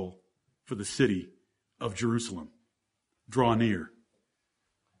 responsible for the city of Jerusalem. Draw near.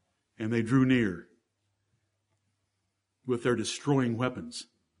 And they drew near with their destroying weapons.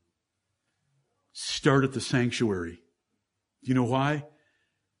 Start at the sanctuary. Do you know why?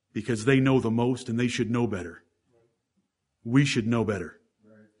 Because they know the most and they should know better. We should know better.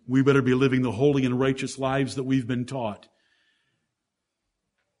 We better be living the holy and righteous lives that we've been taught.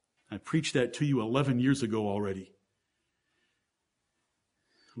 I preached that to you 11 years ago already.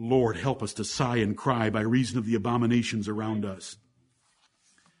 Lord, help us to sigh and cry by reason of the abominations around us.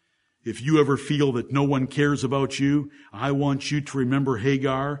 If you ever feel that no one cares about you, I want you to remember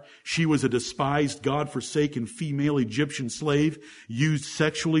Hagar. She was a despised, God-forsaken female Egyptian slave, used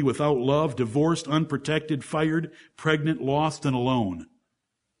sexually without love, divorced, unprotected, fired, pregnant, lost, and alone.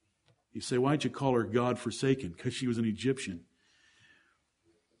 You say, why'd you call her God-forsaken? Because she was an Egyptian.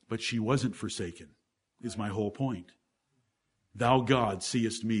 But she wasn't forsaken, is my whole point. Thou, God,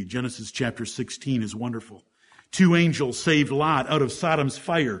 seest me. Genesis chapter 16 is wonderful. 2 angels saved Lot out of Sodom's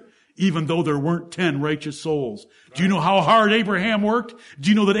fire, even though there weren't 10 righteous souls. Do you know how hard Abraham worked? Do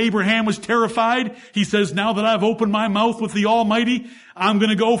you know that Abraham was terrified? He says, now that I've opened my mouth with the Almighty, I'm going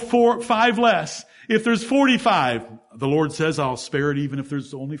to go 5 less. If there's 45, the Lord says, I'll spare it even if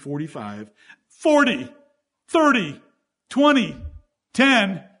there's only 45. 40, 30, 20,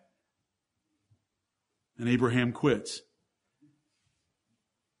 10. And Abraham quits.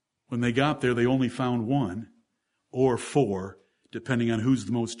 When they got there, they only found one or four, depending on who's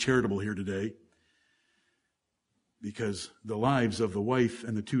the most charitable here today, because the lives of the wife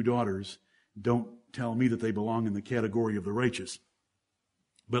and the two daughters don't tell me that they belong in the category of the righteous.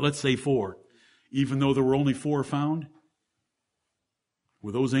 But let's say four. Even though there were only four found,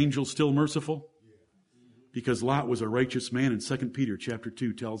 were those angels still merciful? Because Lot was a righteous man, and 2 Peter chapter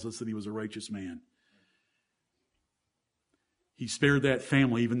 2 tells us that he was a righteous man. He spared that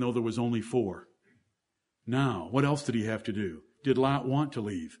family even though there was only four. Now, what else did he have to do? Did Lot want to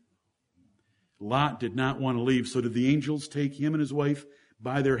leave? Lot did not want to leave, so did the angels take him and his wife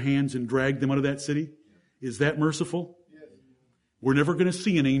by their hands and drag them out of that city? Is that merciful? We're never going to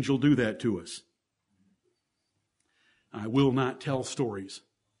see an angel do that to us. I will not tell stories.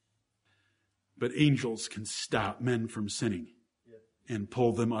 But angels can stop men from sinning and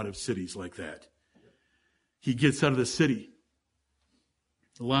pull them out of cities like that. He gets out of the city.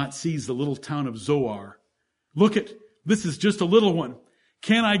 Lot sees the little town of Zoar. Look it, this is just a little one.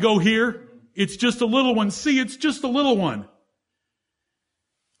 Can I go here? It's just a little one. See, it's just a little one.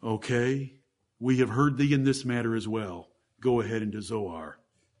 Okay, we have heard thee in this matter as well. Go ahead into Zoar.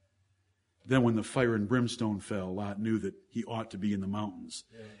 Then when the fire and brimstone fell, Lot knew that he ought to be in the mountains.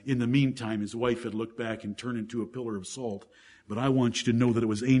 In the meantime, his wife had looked back and turned into a pillar of salt. But I want you to know that it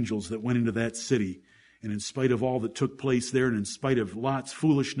was angels that went into that city. And in spite of all that took place there, and in spite of Lot's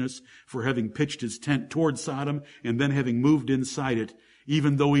foolishness for having pitched his tent toward Sodom and then having moved inside it,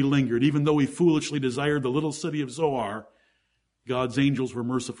 even though he lingered, even though he foolishly desired the little city of Zoar, God's angels were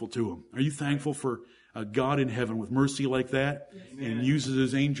merciful to him. Are you thankful for a God in heaven with mercy like that? Amen. And uses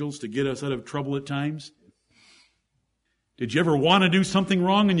his angels to get us out of trouble at times? Did you ever want to do something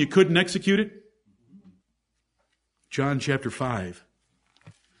wrong and you couldn't execute it? John chapter 5.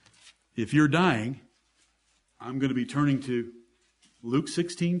 If you're dying, I'm going to be turning to Luke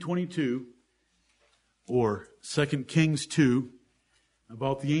 16:22 or 2 Kings 2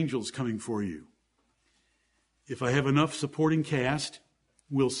 about the angels coming for you. If I have enough supporting cast,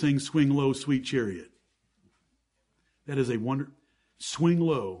 we'll sing Swing Low, Sweet Chariot. That is a wonder. Swing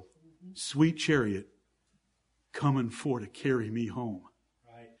low, sweet chariot, coming for to carry me home.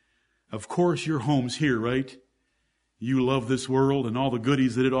 Right. Of course your home's here, right? You love this world and all the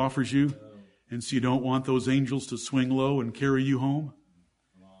goodies that it offers you. And so you don't want those angels to swing low and carry you home.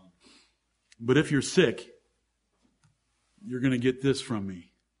 But if you're sick, you're going to get this from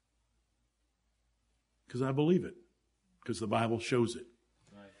me. Because I believe it. Because the Bible shows it.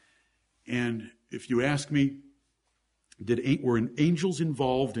 Right. And if you ask me, were angels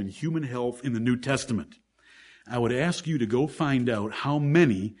involved in human health in the New Testament? I would ask you to go find out how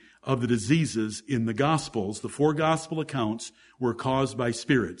many of the diseases in the Gospels, the 4 Gospel accounts, were caused by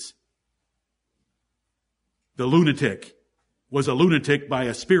spirits. The lunatic was a lunatic by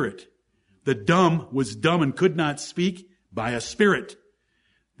a spirit. The dumb was dumb and could not speak by a spirit.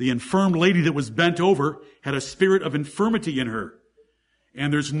 The infirm lady that was bent over had a spirit of infirmity in her.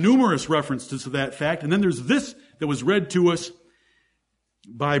 And there's numerous references to that fact. And then there's this that was read to us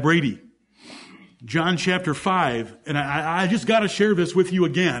by Brady. John chapter 5. And I just got to share this with you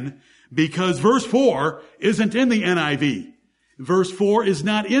again because verse 4 isn't in the NIV. Verse 4 is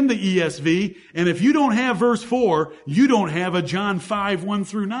not in the ESV. And if you don't have verse 4, you don't have a John 5, 1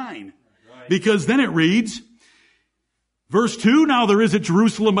 through 9. Because then it reads, verse 2, now there is at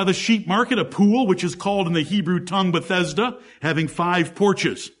Jerusalem by the sheep market a pool, which is called in the Hebrew tongue Bethesda, having 5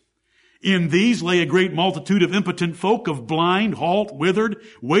 porches. In these lay a great multitude of impotent folk, of blind, halt, withered,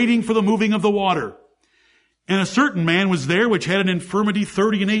 waiting for the moving of the water. And a certain man was there which had an infirmity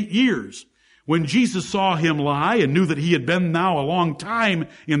 38 years. When Jesus saw him lie, and knew that he had been now a long time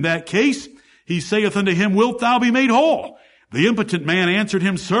in that case, he saith unto him, Wilt thou be made whole? The impotent man answered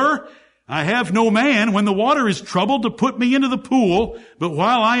him, Sir, I have no man when the water is troubled to put me into the pool, but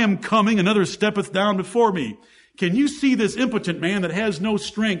while I am coming, another steppeth down before me. Can you see this impotent man that has no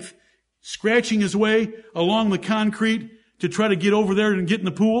strength scratching his way along the concrete to try to get over there and get in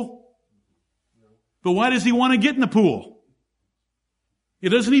the pool? But why does he want to get in the pool? It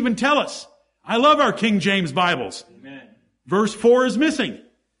doesn't even tell us. I love our King James Bibles. Amen. Verse 4 is missing.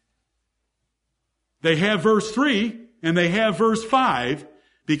 They have verse 3 and they have verse 5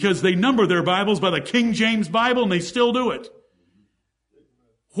 because they number their Bibles by the King James Bible and they still do it.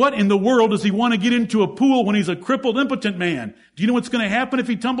 What in the world does he want to get into a pool when he's a crippled, impotent man? Do you know what's going to happen if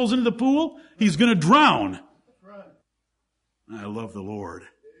he tumbles into the pool? He's going to drown. I love the Lord.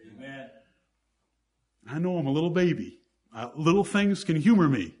 Amen. I know I'm a little baby. Little things can humor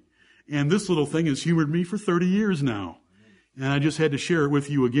me. And this little thing has humored me for 30 years now. And I just had to share it with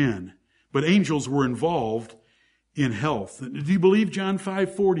you again. But angels were involved in health. Do you believe John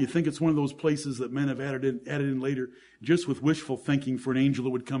 5:4? Do you think it's one of those places that men have added in later just with wishful thinking for an angel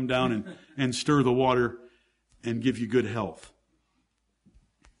that would come down and stir the water and give you good health?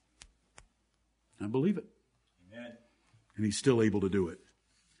 I believe it. Amen. And he's still able to do it.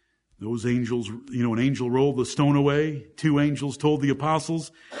 Those angels, an angel rolled the stone away. 2 angels told the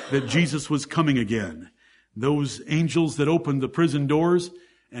apostles that Jesus was coming again. Those angels that opened the prison doors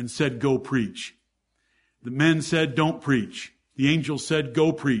and said, go preach. The men said, don't preach. The angels said,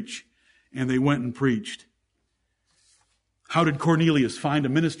 go preach. And they went and preached. How did Cornelius find a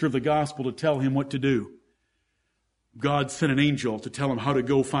minister of the gospel to tell him what to do? God sent an angel to tell him how to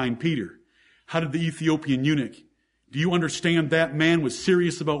go find Peter. How did the Ethiopian eunuch? Do you understand that man was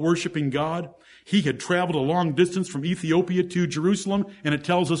serious about worshiping God? He had traveled a long distance from Ethiopia to Jerusalem, and it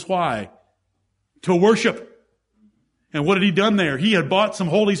tells us why. To worship. And what had he done there? He had bought some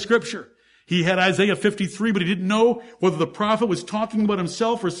holy scripture. He had Isaiah 53, but he didn't know whether the prophet was talking about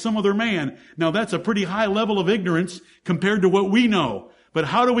himself or some other man. Now that's a pretty high level of ignorance compared to what we know. But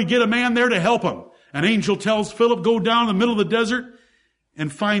how do we get a man there to help him? An angel tells Philip, go down in the middle of the desert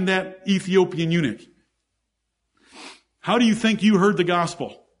and find that Ethiopian eunuch. How do you think you heard the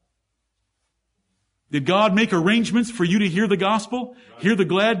gospel? Did God make arrangements for you to hear the gospel? Hear the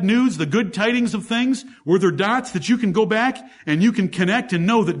glad news, the good tidings of things? Were there dots that you can go back and you can connect and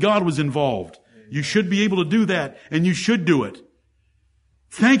know that God was involved? You should be able to do that, and you should do it.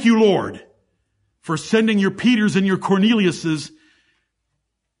 Thank you, Lord, for sending your Peters and your Corneliuses,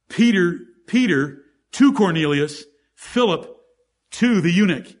 Peter to Cornelius, Philip to the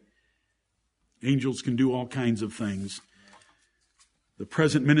eunuch. Angels can do all kinds of things. The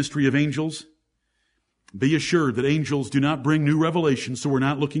present ministry of angels, be assured that angels do not bring new revelation, so we're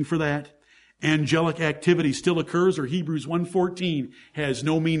not looking for that. Angelic activity still occurs, or Hebrews 1:14 has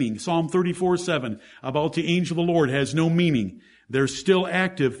no meaning. Psalm 34:7 about the angel of the Lord has no meaning. They're still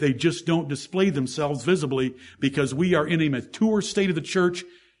active. They just don't display themselves visibly because we are in a mature state of the church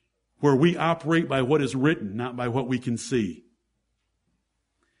where we operate by what is written, not by what we can see.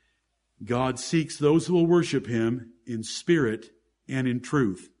 God seeks those who will worship Him in spirit and in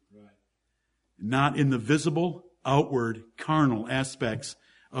truth. Right. Not in the visible, outward, carnal aspects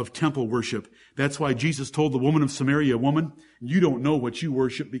of temple worship. That's why Jesus told the woman of Samaria, woman, you don't know what you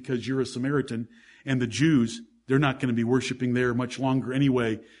worship because you're a Samaritan. And the Jews, they're not going to be worshiping there much longer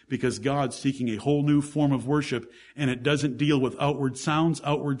anyway, because God's seeking a whole new form of worship, and it doesn't deal with outward sounds,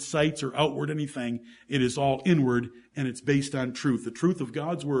 outward sights, or outward anything. It is all inward, and it's based on truth. The truth of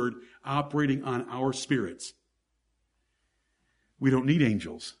God's Word operating on our spirits. We don't need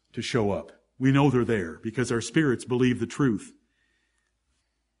angels to show up. We know they're there because our spirits believe the truth.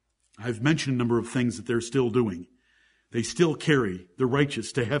 I've mentioned a number of things that they're still doing. They still carry the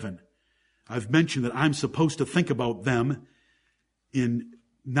righteous to heaven. I've mentioned that I'm supposed to think about them in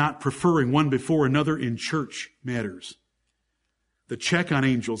not preferring one before another in church matters. The check on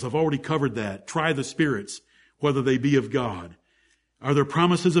angels, I've already covered that. Try the spirits, whether they be of God. Are there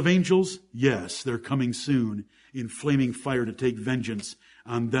promises of angels? Yes, they're coming soon in flaming fire to take vengeance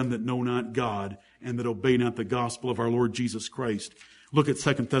on them that know not God and that obey not the gospel of our Lord Jesus Christ. Look at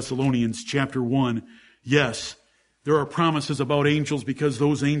 2 Thessalonians chapter 1. Yes, there are promises about angels because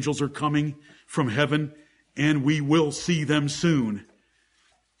those angels are coming from heaven and we will see them soon.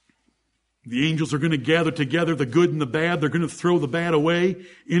 The angels are going to gather together the good and the bad. They're going to throw the bad away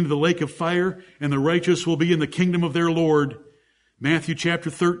into the lake of fire, and the righteous will be in the kingdom of their Lord. Matthew chapter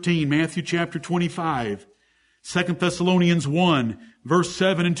 13, Matthew chapter 25, 2 Thessalonians 1, verse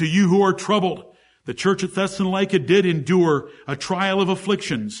 7, and to you who are troubled, the church at Thessalonica did endure a trial of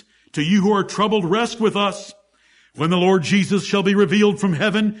afflictions. To you who are troubled, rest with us when the Lord Jesus shall be revealed from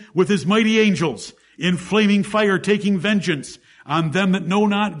heaven with his mighty angels in flaming fire, taking vengeance on them that know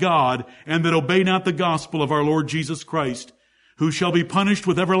not God and that obey not the gospel of our Lord Jesus Christ, who shall be punished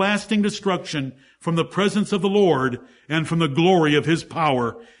with everlasting destruction from the presence of the Lord and from the glory of his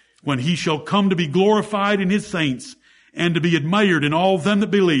power, when he shall come to be glorified in his saints and to be admired in all them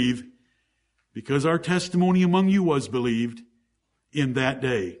that believe, because our testimony among you was believed in that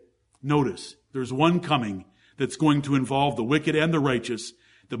day. Notice, there's one coming that's going to involve the wicked and the righteous.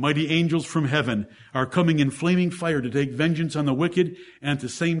 The mighty angels from heaven are coming in flaming fire to take vengeance on the wicked, and at the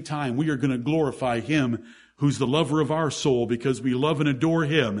same time we are going to glorify him who's the lover of our soul, because we love and adore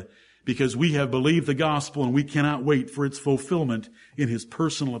him, because we have believed the gospel and we cannot wait for its fulfillment in his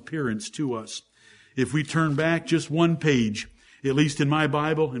personal appearance to us. If we turn back just one page, at least in my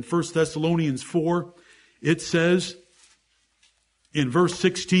Bible, in 1 Thessalonians 4, it says in verse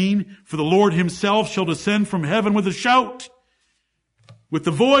 16, for the Lord himself shall descend from heaven with a shout, with the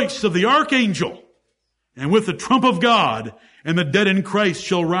voice of the archangel, And with the trump of God, and the dead in Christ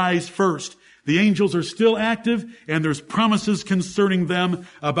shall rise first. The angels are still active, and there's promises concerning them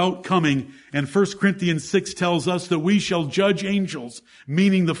about coming. And 1 Corinthians 6 tells us that we shall judge angels,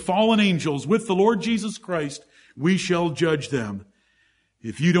 meaning the fallen angels, with the Lord Jesus Christ. We shall judge them.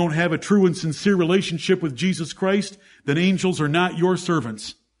 If you don't have a true and sincere relationship with Jesus Christ, then angels are not your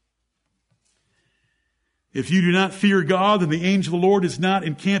servants. If you do not fear God, then the angel of the Lord is not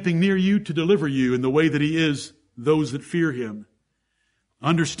encamping near you to deliver you in the way that he is those that fear him.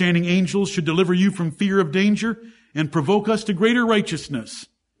 Understanding angels should deliver you from fear of danger and provoke us to greater righteousness.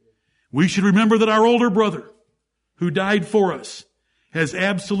 We should remember that our older brother, who died for us, has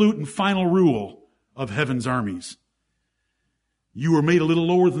absolute and final rule of heaven's armies. You were made a little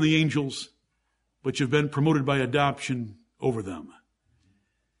lower than the angels, but you've been promoted by adoption over them.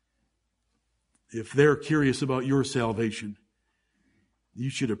 If they're curious about your salvation, you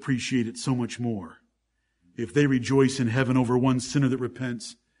should appreciate it so much more. If they rejoice in heaven over one sinner that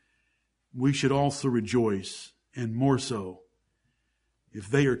repents, we should also rejoice, and more so, if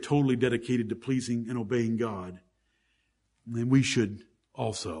they are totally dedicated to pleasing and obeying God, then we should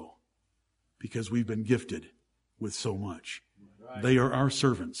also, because we've been gifted with so much. Right. They are our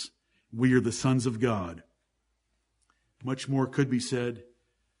servants. We are the sons of God. Much more could be said.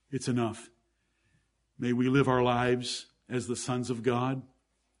 It's enough. May we live our lives as the sons of God,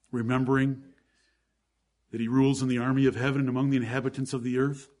 remembering that he rules in the army of heaven and among the inhabitants of the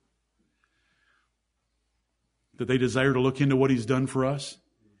earth, that they desire to look into what he's done for us,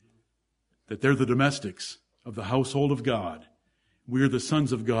 that they're the domestics of the household of God. We are the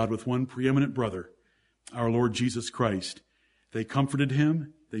sons of God with one preeminent brother, our Lord Jesus Christ. They comforted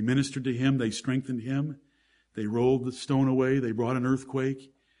him, they ministered to him, they strengthened him, they rolled the stone away, they brought an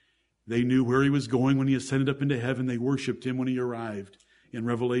earthquake. They knew where he was going when he ascended up into heaven. They worshiped him when he arrived. In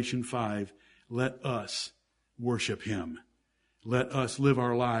Revelation 5, let us worship him. Let us live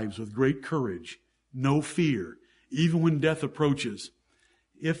our lives with great courage, no fear, even when death approaches.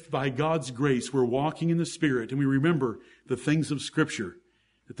 If by God's grace we're walking in the Spirit and we remember the things of Scripture,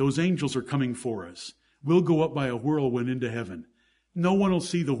 that those angels are coming for us, we'll go up by a whirlwind into heaven. No one will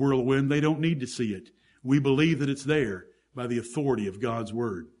see the whirlwind. They don't need to see it. We believe that it's there by the authority of God's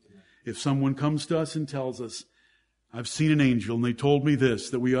Word. If someone comes to us and tells us, I've seen an angel and they told me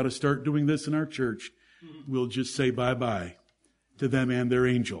this, that we ought to start doing this in our church, we'll just say bye-bye to them and their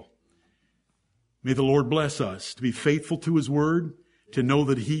angel. May the Lord bless us to be faithful to his word, to know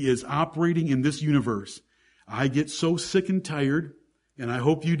that he is operating in this universe. I get so sick and tired, and I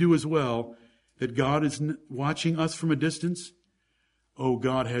hope you do as well, that God is watching us from a distance. Oh,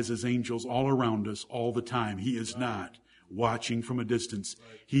 God has his angels all around us all the time. He is not watching from a distance.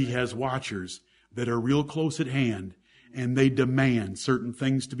 He has watchers that are real close at hand, and they demand certain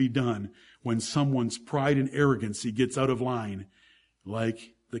things to be done when someone's pride and arrogancy gets out of line,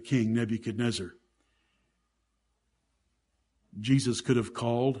 like the king Nebuchadnezzar. Jesus could have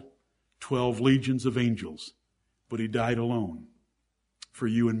called 12 legions of angels, but he died alone for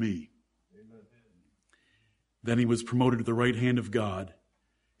you and me. Amen. Then he was promoted to the right hand of God,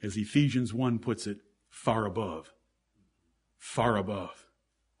 as Ephesians 1 puts it, far above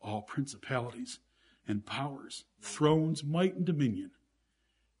all principalities and powers, thrones, might, and dominion.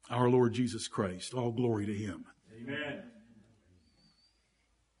 Our Lord Jesus Christ, all glory to him. Amen.